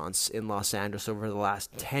renaissance in Los Angeles over the last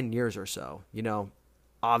 10 years or so.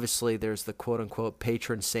 Obviously there's the quote-unquote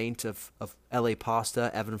patron saint of LA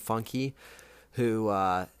pasta, Evan Funke, who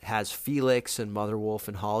has Felix and Mother Wolf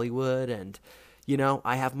in Hollywood. And,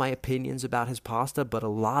 I have my opinions about his pasta, but a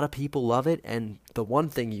lot of people love it. And the one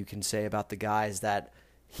thing you can say about the guy is that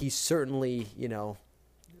he certainly,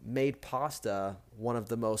 made pasta one of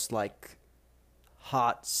the most, like,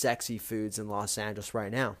 hot, sexy foods in Los Angeles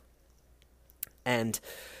right now. And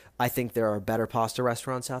I think there are better pasta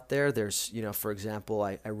restaurants out there. There's, for example,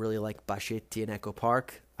 I really like Bascetti in Echo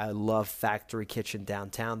Park. I love Factory Kitchen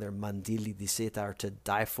downtown. Their mandili di seta are to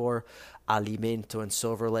die for. Alimento in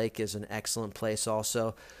Silver Lake is an excellent place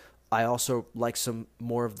also. I also like some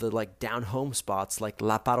more of the like down home spots like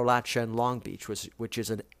La Parolaccia in Long Beach, which is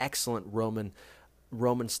an excellent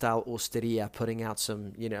Roman style osteria, putting out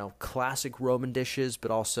some, classic Roman dishes, but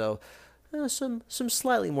also some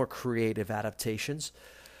slightly more creative adaptations.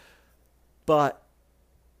 But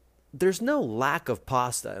there's no lack of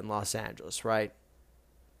pasta in Los Angeles, right?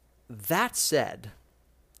 That said,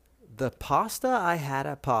 the pasta I had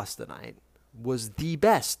at Pasta Night was the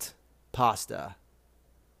best pasta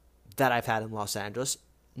that I've had in Los Angeles.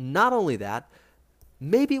 Not only that,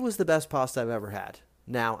 maybe it was the best pasta I've ever had.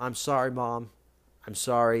 Now, I'm sorry, Mom. I'm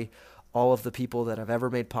sorry, all of the people that have ever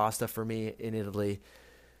made pasta for me in Italy.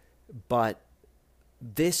 But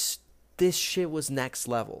this shit was next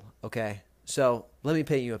level, okay? So let me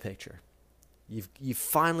paint you a picture. You've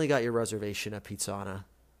finally got your reservation at Pizzana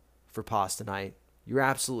for Pasta Night. You're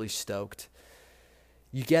absolutely stoked.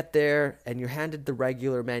 You get there and you're handed the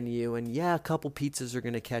regular menu, and yeah, a couple pizzas are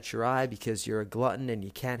going to catch your eye because you're a glutton and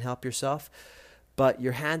you can't help yourself. But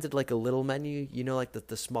you're handed like a little menu, like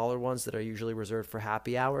the smaller ones that are usually reserved for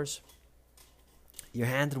happy hours. You're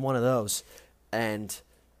handed one of those, and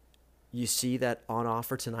you see that on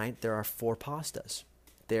offer tonight there are 4 pastas.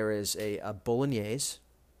 There is a bolognese.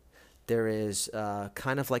 There is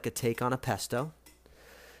kind of like a take on a pesto.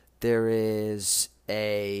 There is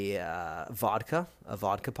a vodka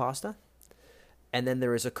pasta. And then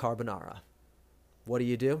there is a carbonara. What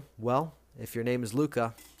do? Well, if your name is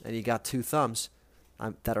Luca and you got 2 thumbs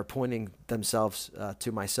that are pointing themselves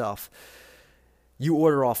to myself, you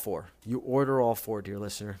order all 4. You order all 4, dear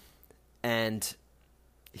listener. And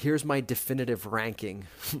here's my definitive ranking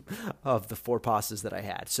of the 4 pastas that I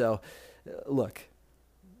had. So, look,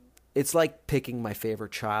 it's like picking my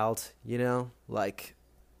favorite child, like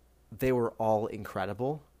they were all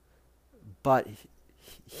incredible, but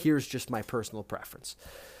here's just my personal preference.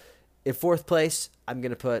 In 4th place, I'm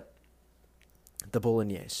going to put the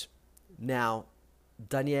bolognese. Now,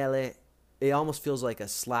 Daniele, it almost feels like a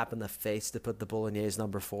slap in the face to put the bolognese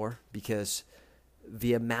number 4 because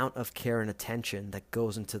the amount of care and attention that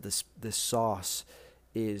goes into this sauce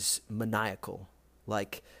is maniacal.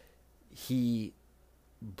 Like, he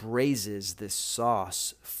braises this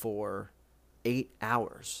sauce for 8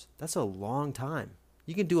 hours. That's a long time.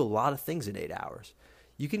 You can do a lot of things in 8 hours.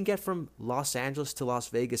 You can get from Los Angeles to Las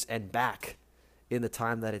Vegas and back in the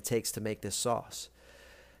time that it takes to make this sauce.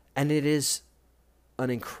 And it is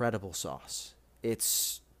an incredible sauce.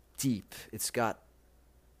 It's deep. It's got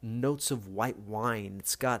notes of white wine.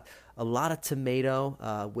 It's got a lot of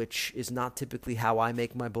tomato, which is not typically how I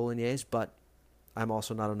make my bolognese, but I'm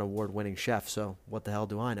also not an award-winning chef, so what the hell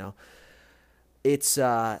do I know? It's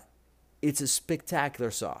a spectacular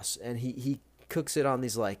sauce, and he cooks it on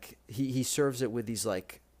these like he serves it with these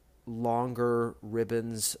like longer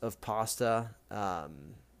ribbons of pasta.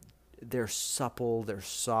 They're supple, they're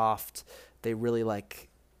soft. They really like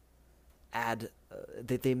add.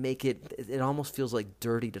 They make it. It almost feels like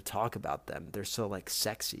dirty to talk about them. They're so like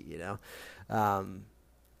sexy,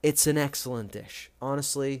 It's an excellent dish.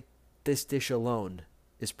 Honestly, this dish alone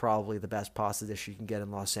is probably the best pasta dish you can get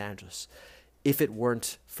in Los Angeles, if it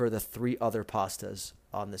weren't for the 3 other pastas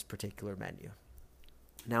on this particular menu.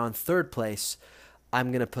 Now, in 3rd place,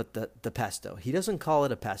 I'm going to put the pesto. He doesn't call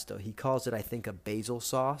it a pesto. He calls it, I think, a basil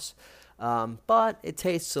sauce. But it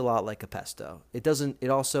tastes a lot like a pesto. It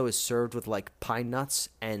also is served with like pine nuts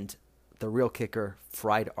and, the real kicker,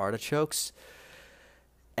 fried artichokes.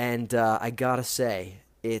 And I gotta say,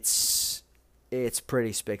 it's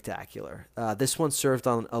pretty spectacular. This one's served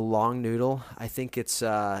on a long noodle. I think it's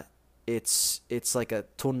It's like a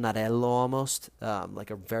tonnarello almost, like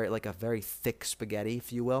a very thick spaghetti,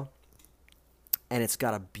 if you will, and it's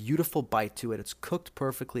got a beautiful bite to it. It's cooked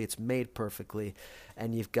perfectly, it's made perfectly,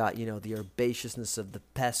 and you've got, the herbaceousness of the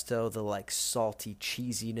pesto, the like salty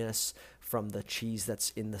cheesiness from the cheese that's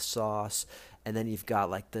in the sauce, and then you've got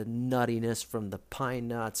like the nuttiness from the pine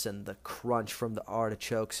nuts and the crunch from the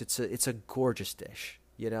artichokes. It's a gorgeous dish,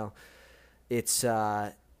 It's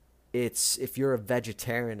if you're a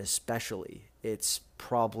vegetarian especially, it's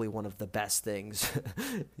probably one of the best things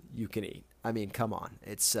you can eat. I mean, come on.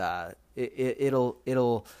 It'll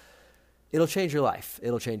change your life.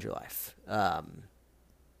 It'll change your life.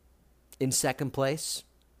 In second place,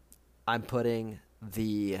 I'm putting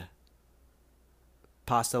the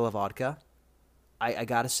pasta alla vodka. I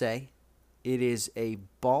gotta say, it is a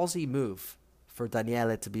ballsy move for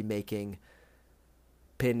Daniele to be making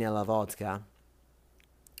penne alla vodka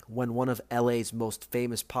when one of LA's most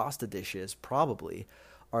famous pasta dishes probably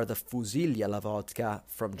are the fusilli alla vodka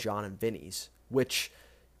from John and Vinny's, which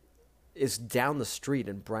is down the street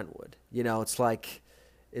in Brentwood. It's like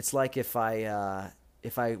if I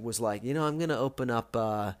was like, I'm gonna open up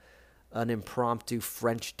an impromptu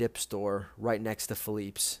French dip store right next to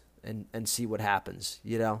Philippe's and see what happens.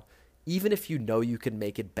 Even if you can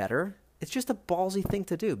make it better, it's just a ballsy thing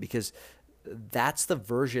to do because that's the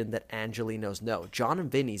version that Angelinos know. John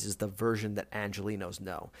and Vinny's is the version that Angelinos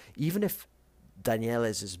know. Even if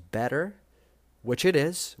Daniele's is better, which it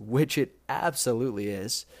absolutely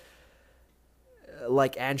is,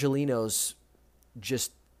 like Angelinos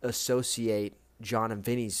just associate John and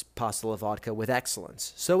Vinny's pasta alla vodka with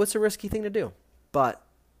excellence. So it's a risky thing to do. But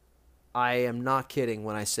I am not kidding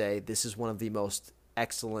when I say this is one of the most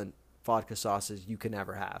excellent vodka sauces you can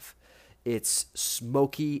ever have. It's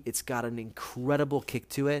smoky. It's got an incredible kick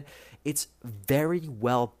to it. It's very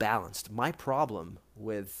well balanced. My problem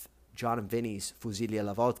with John and Vinny's Fusilli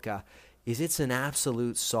alla Vodka is it's an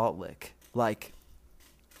absolute salt lick. Like,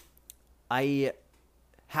 I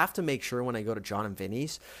have to make sure when I go to John and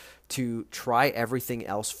Vinny's to try everything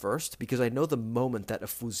else first because I know the moment that a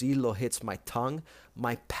Fusillo hits my tongue,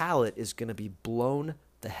 my palate is going to be blown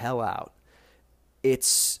the hell out.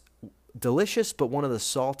 It's delicious, but one of the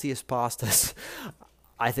saltiest pastas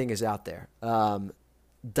I think is out there.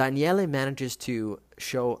 Daniele manages to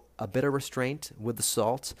show a bit of restraint with the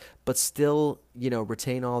salt, but still,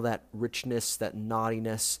 retain all that richness, that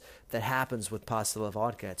naughtiness that happens with pasta alla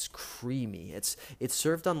vodka. It's creamy. It's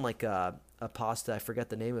served on like a pasta. I forget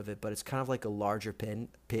the name of it, but it's kind of like a larger penne,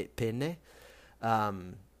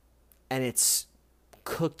 and it's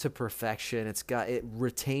cooked to perfection. It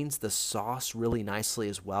retains the sauce really nicely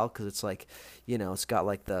as well because it's like, it's got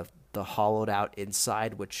like the hollowed out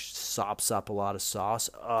inside, which sops up a lot of sauce.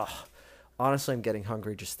 Ugh. Honestly, I'm getting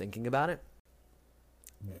hungry just thinking about it.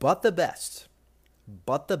 But the best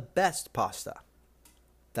pasta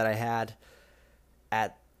that I had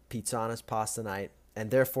at Pizzana's Pasta Night, and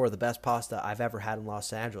therefore the best pasta I've ever had in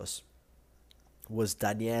Los Angeles, was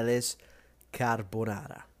Daniele's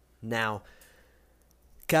Carbonara. Now,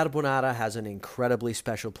 carbonara has an incredibly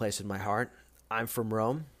special place in my heart. I'm from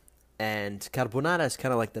Rome, and carbonara is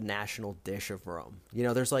kind of like the national dish of Rome.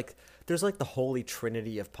 There's like the holy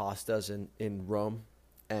trinity of pastas in Rome,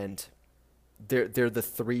 and they're the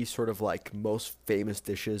three sort of like most famous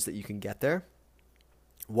dishes that you can get there.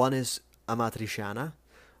 One is amatriciana,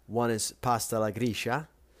 one is pasta alla gricia,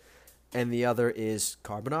 and the other is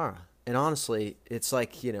carbonara. And honestly, it's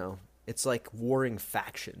like, it's like warring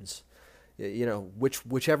factions.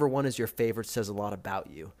 Whichever one is your favorite says a lot about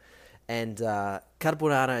you. And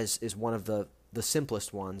carbonara is one of the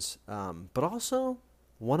simplest ones, but also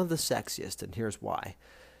one of the sexiest, and here's why.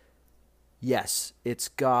 Yes, it's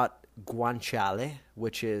got guanciale,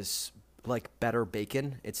 which is like better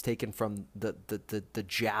bacon. It's taken from the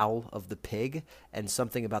jowl of the pig, and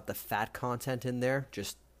something about the fat content in there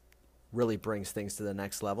just really brings things to the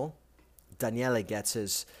next level. Daniele gets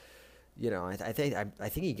his, I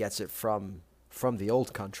think he gets it from the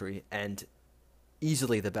old country, and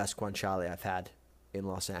easily the best guanciale I've had in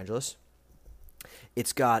Los Angeles.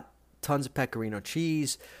 It's got tons of pecorino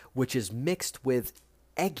cheese, which is mixed with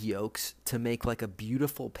egg yolks to make like a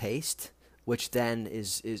beautiful paste, which then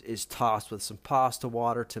is tossed with some pasta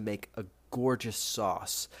water to make a gorgeous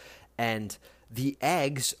sauce. And the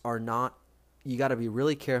eggs are not, you got to be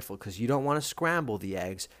really careful because you don't want to scramble the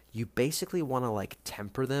eggs. You basically want to like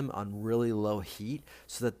temper them on really low heat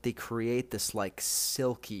so that they create this like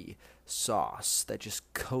silky sauce that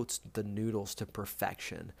just coats the noodles to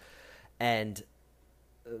perfection. And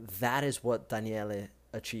that is what Daniele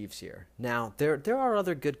achieves here. Now, there are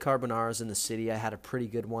other good carbonaras in the city. I had a pretty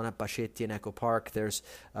good one at Bascetti in Echo Park. There's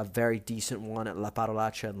a very decent one at La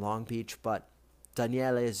Parolaccia in Long Beach, but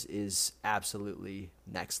Daniele's is absolutely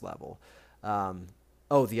next level.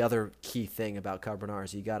 The other key thing about carbonara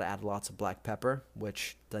is you got to add lots of black pepper,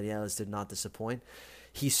 which Daniele's did not disappoint.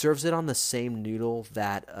 He serves it on the same noodle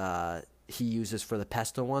that he uses for the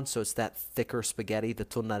pesto one, so it's that thicker spaghetti, the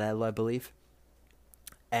tonnarello, I believe.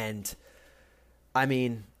 And I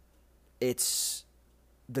mean, it's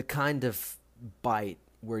the kind of bite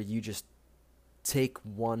where you just take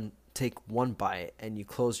one bite and you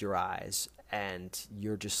close your eyes and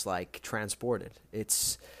you're just like transported.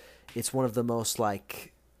 It's one of the most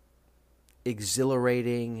like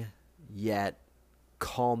exhilarating yet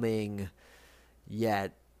calming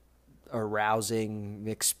yet arousing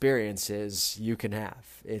experiences you can have.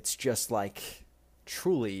 It's just like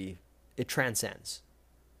truly, it transcends.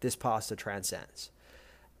 This pasta transcends,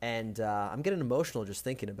 and I'm getting emotional just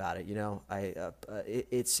thinking about it. You know,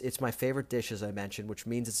 it's my favorite dish, as I mentioned, which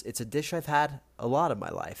means it's a dish I've had a lot of my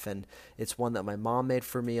life, and it's one that my mom made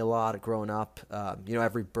for me a lot growing up.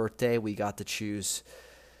 Every birthday we got to choose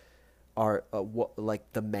our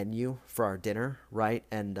the menu for our dinner, right?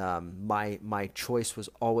 And my choice was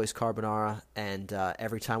always carbonara, and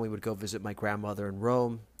every time we would go visit my grandmother in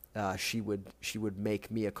Rome, she would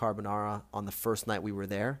make me a carbonara on the first night we were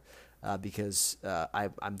there, because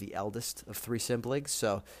I'm the eldest of three siblings.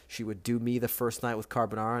 So she would do me the first night with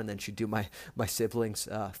carbonara, and then she'd do my siblings'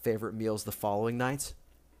 favorite meals the following nights.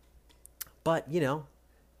 But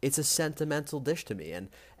it's a sentimental dish to me, and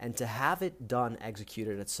to have it done,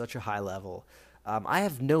 executed at such a high level, I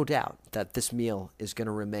have no doubt that this meal is going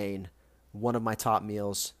to remain one of my top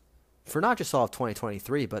meals for not just all of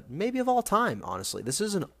 2023, but maybe of all time, honestly. This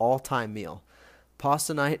is an all-time meal.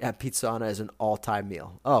 Pasta night at Pizzana is an all-time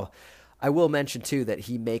meal. Oh, I will mention, too, that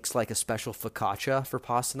he makes like a special focaccia for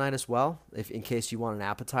pasta night as well, in case you want an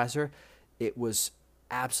appetizer. It was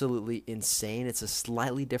absolutely insane. It's a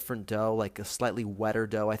slightly different dough, like a slightly wetter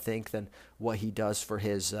dough, I think, than what he does for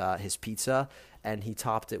his pizza. And he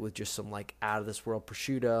topped it with just some like out-of-this-world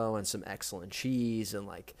prosciutto and some excellent cheese and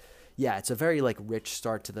like... Yeah, it's a very like rich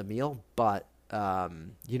start to the meal, but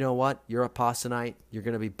you know what? You're at pasta night. You're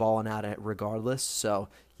going to be balling out at it regardless, so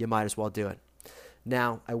you might as well do it.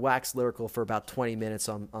 Now, I waxed lyrical for about 20 minutes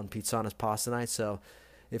on Pizzana's pasta night, so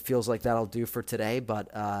it feels like that'll do for today. But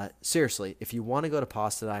seriously, if you want to go to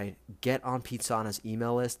pasta night, get on Pizzana's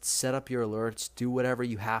email list, set up your alerts, do whatever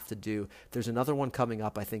you have to do. There's another one coming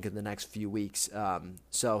up, I think, in the next few weeks.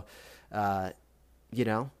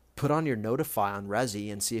 Put on your notify on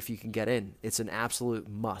Resy and see if you can get in. It's an absolute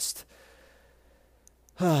must.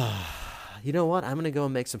 You know what? I'm going to go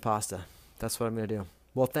and make some pasta. That's what I'm going to do.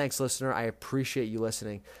 Well, thanks, listener. I appreciate you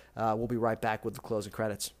listening. We'll be right back with the closing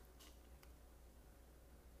credits.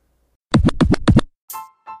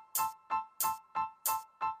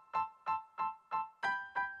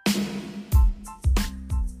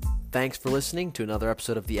 Thanks for listening to another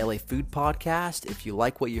episode of the LA Food Podcast. If you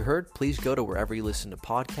like what you heard, please go to wherever you listen to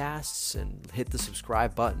podcasts and hit the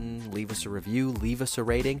subscribe button, leave us a review, leave us a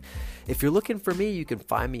rating. If you're looking for me, you can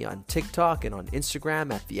find me on TikTok and on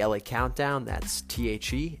Instagram at the LA Countdown. That's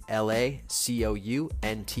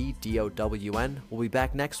TheLACountDown. We'll be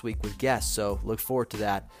back next week with guests, so look forward to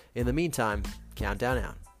that. In the meantime, countdown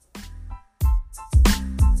out.